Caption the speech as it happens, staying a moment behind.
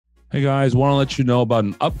Hey guys, want to let you know about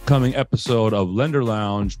an upcoming episode of Lender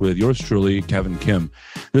Lounge with yours truly, Kevin Kim.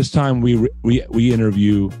 This time we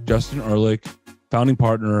interview Justin Ehrlich, founding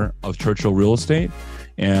partner of Churchill Real Estate.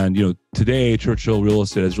 And today Churchill Real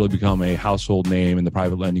Estate has really become a household name in the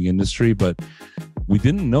private lending industry, but we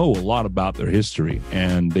didn't know a lot about their history,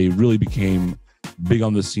 and they really became big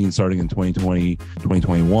on the scene starting in 2020,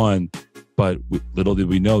 2021. But little did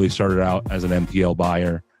we know they started out as an MPL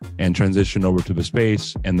buyer and transitioned over to the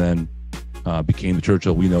space, and then became the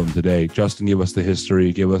Churchill we know them today. Justin gave us the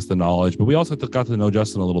history, gave us the knowledge, but we also got to know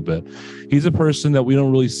Justin a little bit. He's a person that we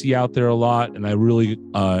don't really see out there a lot, and I really,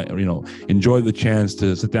 enjoyed the chance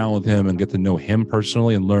to sit down with him and get to know him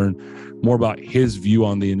personally and learn more about his view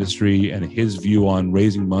on the industry and his view on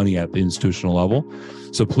raising money at the institutional level.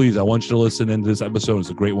 So please, I want you to listen into this episode. It's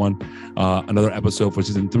a great one. Another episode for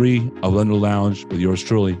season 3 of Lender Lounge with yours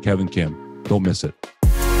truly, Kevin Kim. Don't miss it.